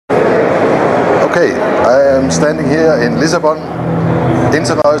Okay, I am standing here in Lisbon,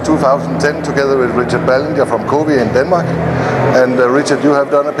 Internoise 2010, together with Richard Ballinger from COWI in Denmark. And Richard, you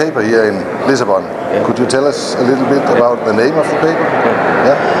have done a paper here in Lisbon. Yeah. Could you tell us a little bit about the name of the paper?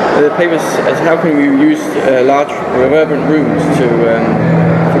 Yeah. The paper is how can we use large reverberant rooms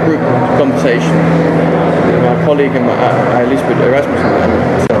for group conversation. My colleague and Lisbeth Rasmussen and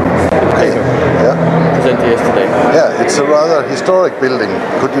myself. Okay. Yeah. Presented yesterday. Yeah, it's a rather historic building.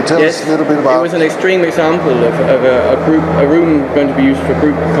 Could you tell us a little bit about? It was an extreme example of a room going to be used for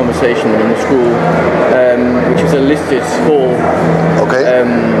group conversation in the school, which is a listed hall. Okay.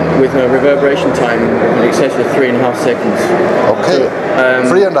 With a reverberation time in excess of 3.5 seconds. Okay.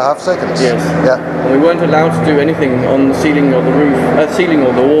 So, 3.5 seconds. Yes. Yeah. And we weren't allowed to do anything on the ceiling or the roof, ceiling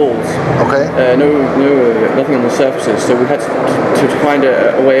or the walls. Okay. Nothing on the surfaces. So we had to find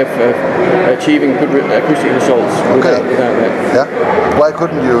a way of achieving good acoustic results without that. Yeah. Why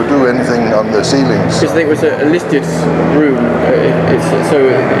couldn't you do anything on the ceilings? Because it was a listed room. It's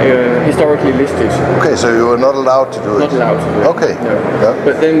historically listed. Okay, so you were not allowed to do it. Not allowed to do it. Okay. No. Yeah.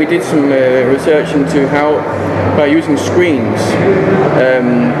 But then we did some research into how, by using screens,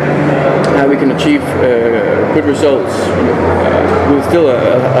 how we can achieve good results with still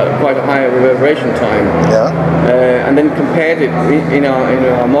quite a higher reverberation time. Yeah. And then compared it in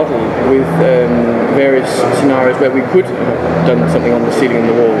our model with various scenarios where we could have done something on the ceiling and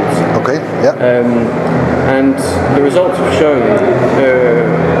the walls. Okay. Yeah. And the results have shown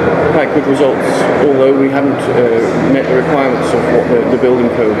quite good results, although we haven't met the requirements of what the building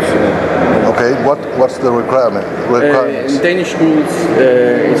codes. Okay, what's the requirements? In Danish schools,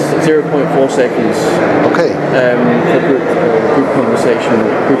 it's 0.4 seconds. Okay. For group conversation,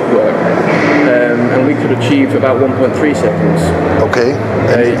 group work, and we could achieve about 1.3 seconds. Okay.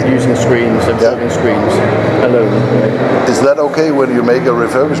 Using screens, observing screens alone. Is that okay when you make a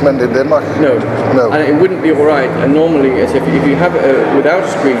refurbishment in Denmark? No. No. And it wouldn't be alright. And normally, as if you have without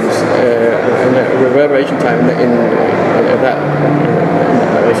screens, a reverberation time in that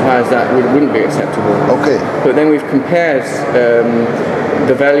as high as that wouldn't be acceptable. Okay. But then we've compared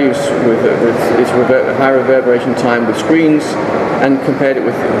the values with this high reverberation time with screens, and compared it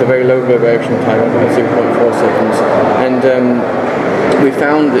with the very low reverberation time of 0.4 seconds. And we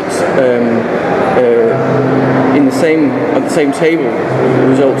found that on the same table, the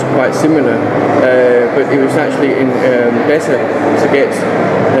results are quite similar, but it was actually better to get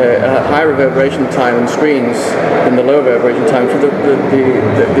a high reverberation time on screens than the low reverberation time for the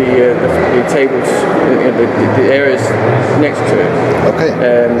tables, the areas next to it. Okay.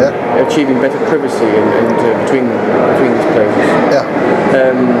 Achieving better privacy and between these places. Yeah.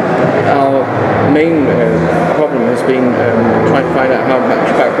 Our main problem has been trying to find out how much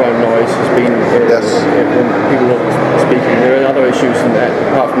background noise has been when people are speaking. There are other issues in that,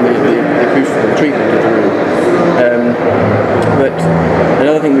 apart from the acoustical treatment of the room. But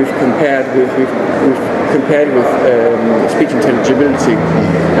another thing we've compared with speech intelligibility.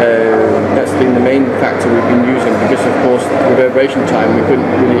 That's been the main factor we've been using, because of course the reverberation time we couldn't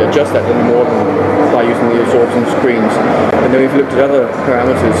really adjust that anymore than by using the absorption screens. And then we've looked at other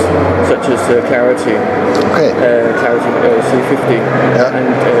parameters such as clarity, clarity C50,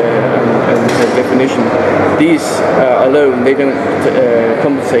 and definition. These alone, they don't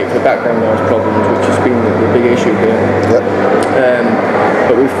compensate for background noise problems, which has been the big issue here. Yep.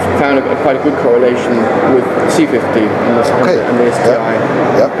 But we've found quite a good correlation with C50 and the STI.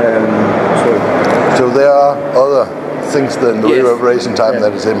 Yep. So there are other things than the reverberation time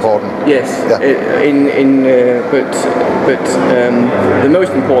that is important. Yes. Yeah. But the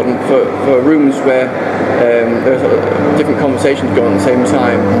most important for rooms where there's different conversations going on at the same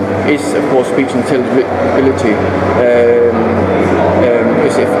time is, of course, speech intelligibility.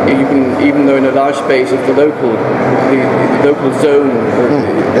 Because if you can, even though in a large space, if the local zone,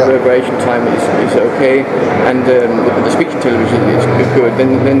 the reverberation time is okay, and the speech intelligibility is good,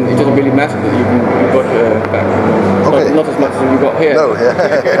 then it doesn't really matter that you've got not as much as you've got here. No,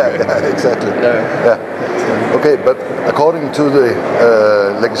 yeah, exactly. No. Yeah. Okay, but according to the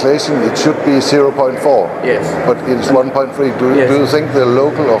legislation, it should be 0.4. Yes. But it is 1.3. Do you think the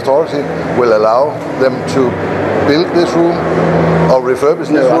local authority will allow them to build this room or refurbish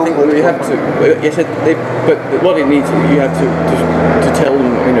this room? No, I think we have to. Yes, but what it needs, you have to tell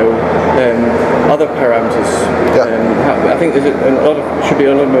them, other parameters. I think there's should be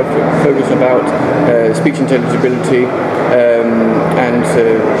a lot more focus about speech intelligibility and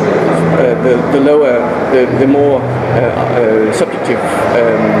the lower, the more subjective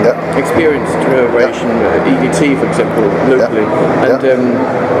experience to reverberation, EDT for example, locally,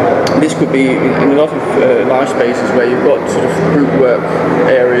 and this could be in a lot of large spaces where you've got sort of group work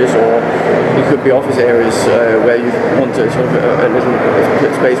areas, or it could be office areas where you want a sort of a little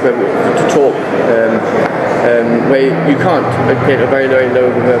space where to talk, where you can't get a very, very low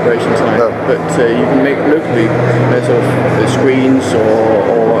reverberation time, but you can make locally sort of screens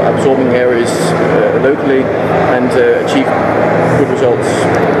or absorbing areas locally and achieve good results.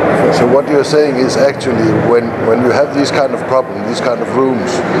 So what you're saying is actually when you have these kind of problems, these kind of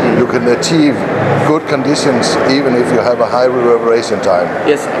rooms, you can achieve good conditions even if you have a high reverberation time.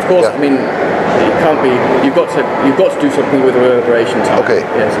 Yes, of course. I mean, it can't be. You've got to do something with the reverberation time. Okay.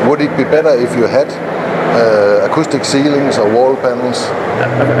 Yes. Would it be better if you had acoustic ceilings or wall panels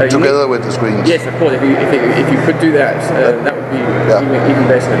together with the screens? Yes, of course. If you could do that, that would be even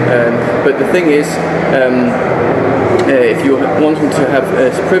better. But the thing is, if you're wanting to have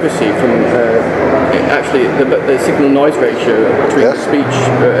privacy from actually the signal noise ratio between the speech,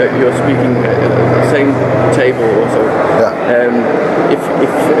 you're speaking at the same table or so. If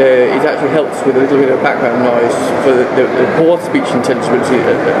it actually helps with a little bit of background noise for the poor speech intelligibility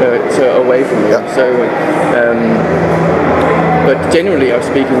away from you. So. But generally,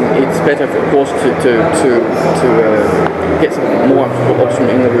 speaking, it's better, of course, to get some more option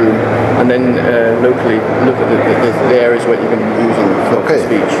in the room, and then locally look at the areas where you can be using for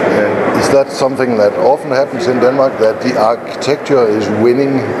speech. Is that something that often happens in Denmark, that the architecture is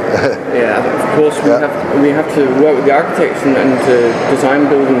winning? Yeah, of course we have to work with the architects and design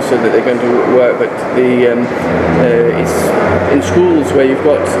buildings so that they're going to work. But it's in schools where you've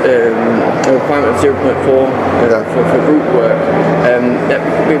got a requirement of 0.4 for group work. That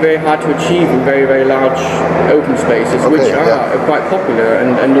would be very hard to achieve in very, very large open spaces, which are quite popular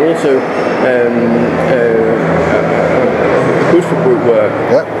and also good for group work.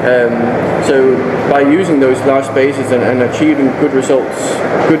 So by using those large spaces and achieving good results,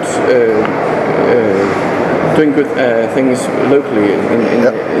 doing good things locally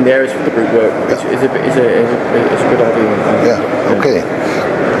in the areas for the group work, is a good idea. Okay.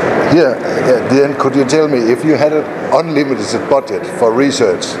 Then could you tell me, if you had an unlimited budget for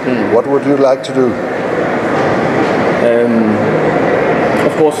research, what would you like to do?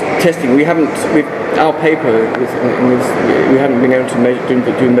 Of course, testing. We haven't, with our paper, we haven't been able to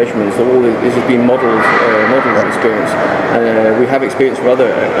do measurements. So all this has been modelling experience. We have experience with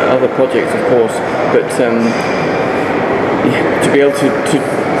other projects, of course, but to be able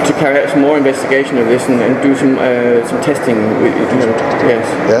to carry out some more investigation of this and do some testing.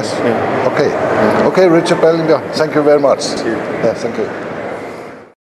 Yes. Okay. Okay, Richard Ballinger, thank you very much. Thank you. Thank you.